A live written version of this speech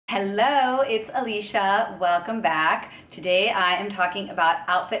Hello, it's Elysha. Welcome back. Today I am talking about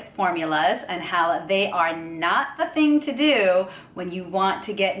outfit formulas and how they are not the thing to do when you want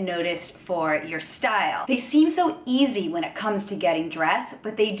to get noticed for your style. They seem so easy when it comes to getting dressed,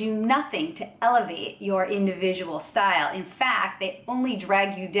 but they do nothing to elevate your individual style. In fact, they only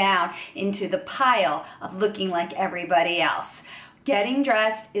drag you down into the pile of looking like everybody else. Getting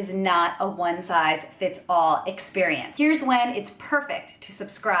dressed is not a one-size-fits-all experience. Here's when it's perfect to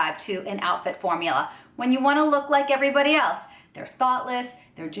subscribe to an outfit formula. When you want to look like everybody else. They're thoughtless,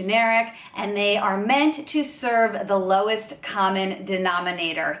 they're generic, and they are meant to serve the lowest common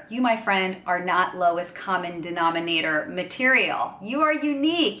denominator. You, my friend, are not lowest common denominator material. You are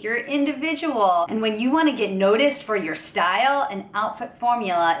unique, you're individual. And when you want to get noticed for your style, an outfit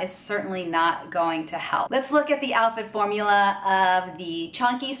formula is certainly not going to help. Let's look at the outfit formula of the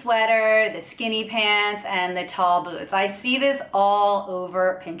chunky sweater, the skinny pants, and the tall boots. I see this all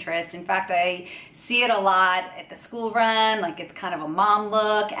over Pinterest. In fact, I see it a lot at the school run, like it's kind of a mom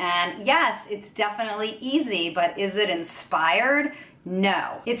look. And yes, it's definitely easy, but is it inspired?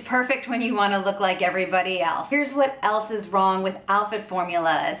 No. It's perfect when you want to look like everybody else. Here's what else is wrong with outfit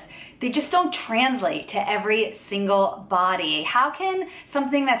formulas. They just don't translate to every single body. How can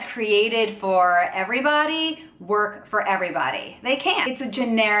something that's created for everybody work for everybody? They can't. It's a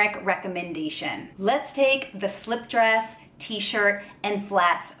generic recommendation. Let's take the slip dress, t-shirt, and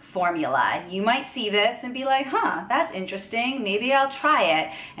flats formula. You might see this and be like, huh, that's interesting. Maybe I'll try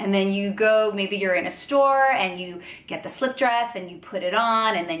it. And then you go, maybe you're in a store and you get the slip dress and you put it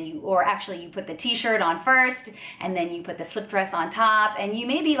on, and then you put the t-shirt on first and then you put the slip dress on top, and you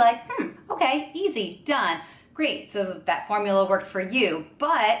may be like, okay, easy, done. Great, so that formula worked for you.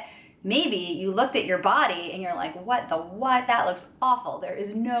 But maybe you looked at your body and you're like, what? That looks awful. There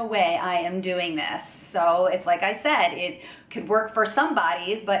is no way I am doing this. So it's like I said, it could work for some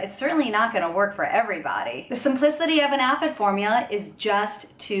bodies, but it's certainly not going to work for everybody. The simplicity of an outfit formula is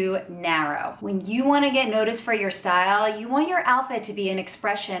just too narrow. When you want to get noticed for your style, you want your outfit to be an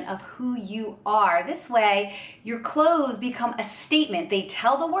expression of who you are. This way, your clothes become a statement. They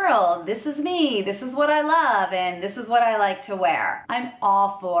tell the world, this is me, this is what I love, and this is what I like to wear. I'm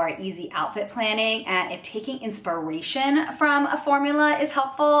all for easy outfit planning, and if taking inspiration from a formula is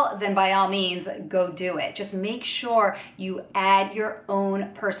helpful, then by all means, go do it. Just make sure you add your own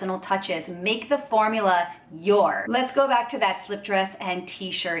personal touches. Make the formula yours. Let's go back to that slip dress and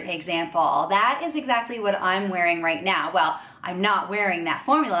t-shirt example. That is exactly what I'm wearing right now. Well, I'm not wearing that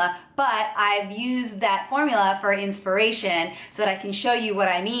formula, but I've used that formula for inspiration so that I can show you what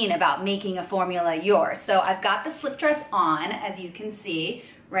I mean about making a formula yours. So I've got the slip dress on, as you can see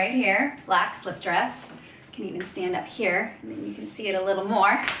right here, black slip dress. Can even stand up here, and then you can see it a little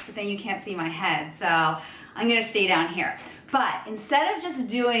more, but then you can't see my head. So I'm gonna stay down here. But instead of just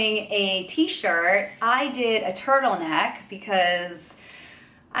doing a t-shirt, I did a turtleneck because,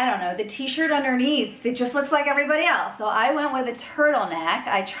 I don't know, the t-shirt underneath, it just looks like everybody else. So I went with a turtleneck,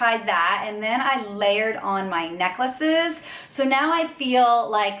 I tried that, and then I layered on my necklaces. So now I feel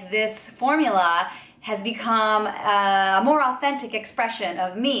like this formula has become a more authentic expression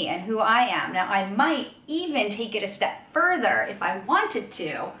of me and who I am. Now I might even take it a step further if I wanted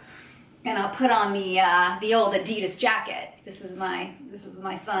to, and I'll put on the old Adidas jacket. This is my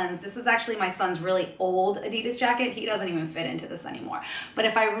son's. This is actually my son's really old Adidas jacket. He doesn't even fit into this anymore. But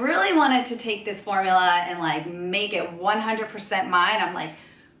if I really wanted to take this formula and like make it 100% mine, I'm like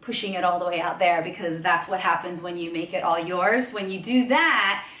pushing it all the way out there, because that's what happens when you make it all yours. When you do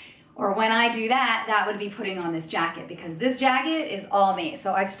that, or when I do that, that would be putting on this jacket, because this jacket is all me.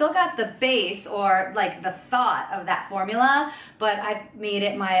 So I've still got the base, or like the thought of that formula, but I've made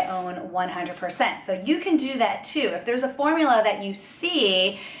it my own 100%. So you can do that too. If there's a formula that you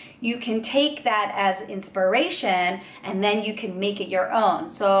see, you can take that as inspiration and then you can make it your own.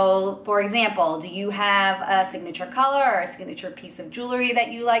 So for example, do you have a signature color or a signature piece of jewelry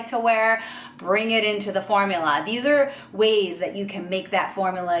that you like to wear? Bring it into the formula. These are ways that you can make that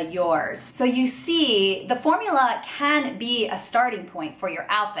formula yours. So you see, the formula can be a starting point for your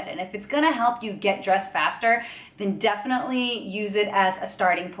outfit, and if it's gonna help you get dressed faster, then definitely use it as a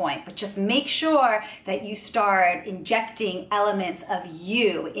starting point. But just make sure that you start injecting elements of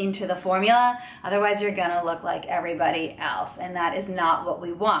you into the formula. Otherwise, you're gonna look like everybody else, and that is not what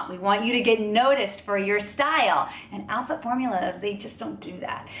we want. We want you to get noticed for your style, and outfit formulas, they just don't do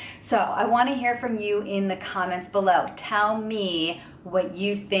that. So I wanna hear from you in the comments below. Tell me, what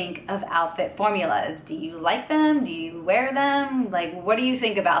you think of outfit formulas. Do you like them? Do you wear them? Like, what do you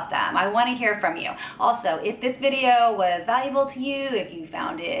think about them? I want to hear from you. Also, if this video was valuable to you, if you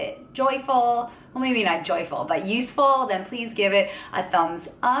found it joyful, well, maybe not joyful, but useful, then please give it a thumbs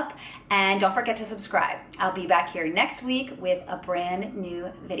up and don't forget to subscribe. I'll be back here next week with a brand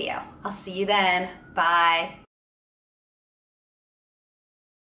new video. I'll see you then. Bye.